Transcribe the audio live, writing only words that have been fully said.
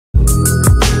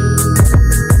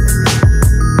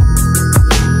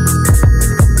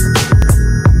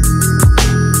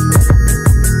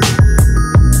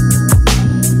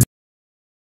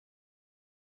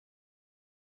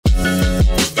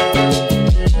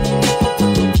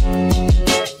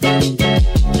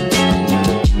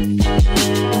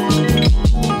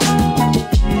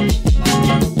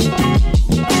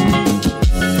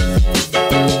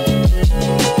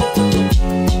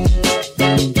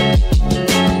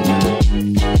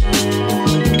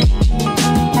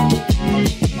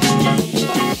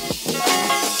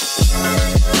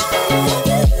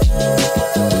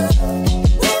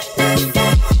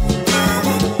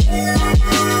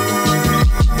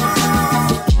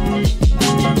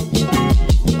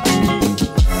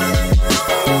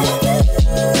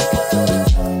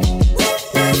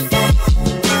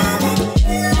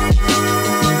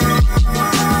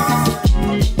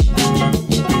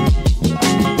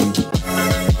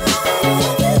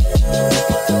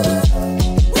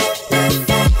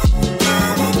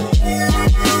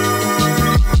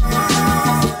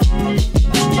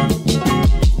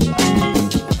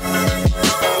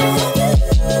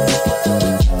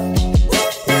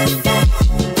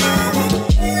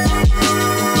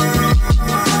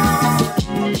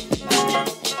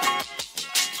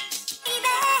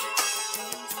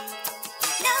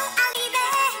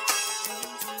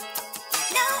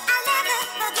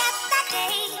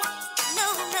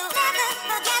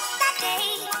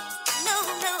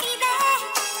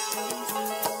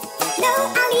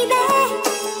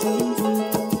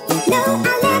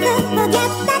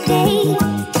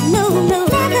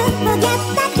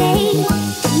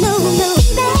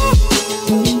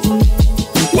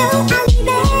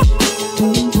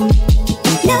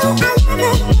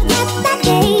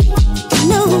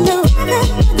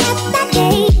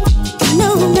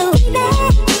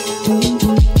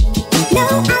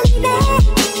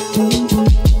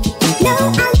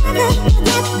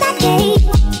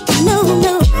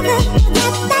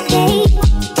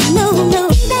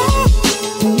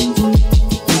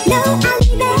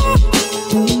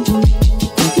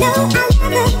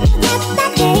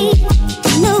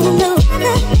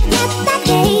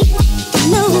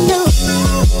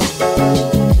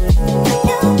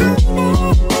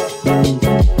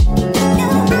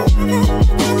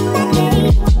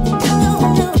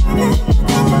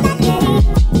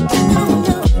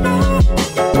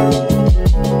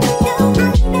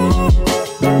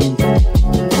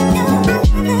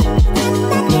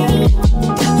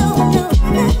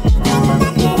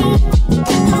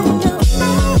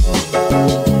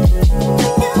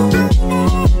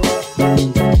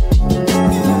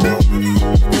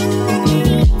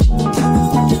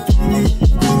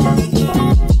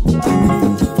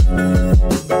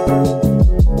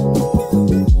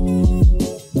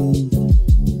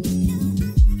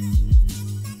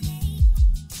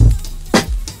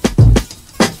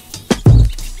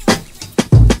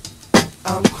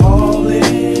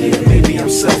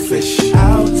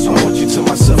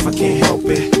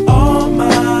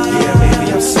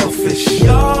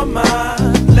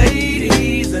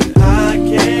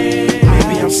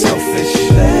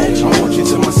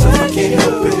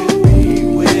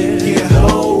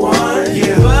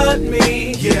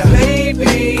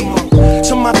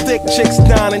chicks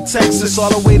down in Texas, all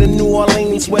the way to New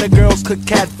Orleans where the girls cook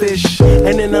catfish.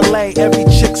 And in LA, every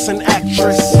chick's an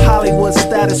actress. Hollywood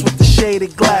status with the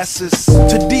shaded glasses.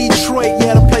 To Detroit,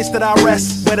 yeah, the place that I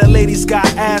rest, where the ladies got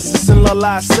asses and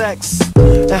la sex.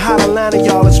 And Hot Atlanta,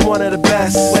 y'all, is one of the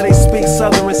best, where they speak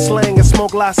southern slang and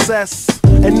smoke la cess.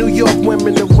 And New York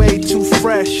women are way too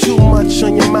fresh. Too much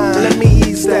on your mind, let me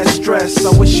ease that stress.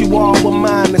 I wish you all were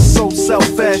mine, it's so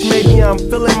selfish. Maybe I'm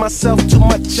feeling myself too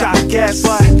much, I guess.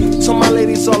 But to my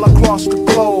ladies all across the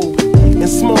globe, in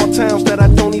small towns that I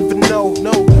don't even know,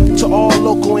 to all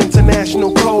local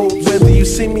international codes. Whether you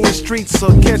see me in streets or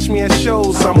catch me at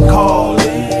shows, I'm calling.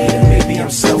 Maybe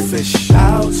I'm selfish,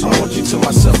 I want you to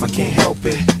myself, I can't help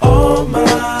it. Oh my,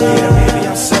 yeah, maybe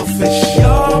I'm selfish.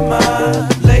 You're my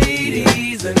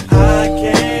ladies and I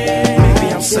can't.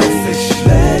 Maybe I'm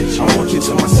selfish, I want you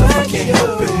to myself, I can't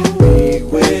help it. Be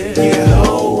with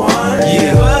no one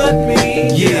but me,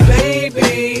 yeah,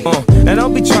 baby. And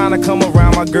don't be trying to come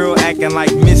around my girl acting like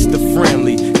Mr.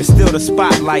 Friendly and still the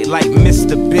spotlight like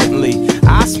Mr. Bentley.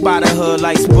 I spotted her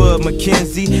like Spud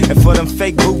McKenzie, and for them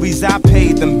fake boobies I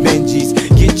paid them Benjis.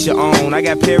 Get your own. I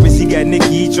got Paris, he got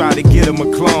Nikki, he tried to get him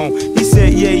a clone. He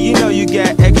said, yeah, you know you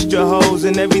got extra hoes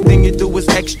and everything you do is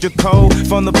extra cold.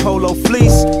 From the polo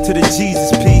fleece to the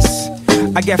Jesus piece.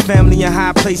 I got family in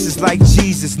high places like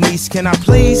Jesus, niece. Can I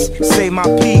please say my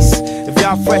piece? If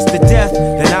y'all fresh to death,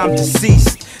 then I'm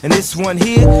deceased. And this one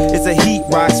here is a heat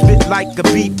rock, spit like a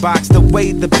beatbox, the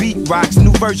way the beat rocks,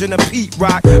 new version of Pete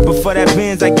Rock. But for that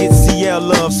Benz I get CL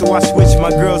love, so I switch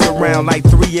my girls around like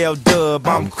 3L Dub.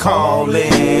 I'm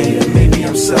calling. Yeah, maybe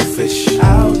I'm selfish,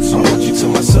 I want you to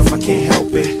myself, I can't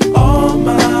help it. Oh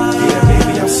my,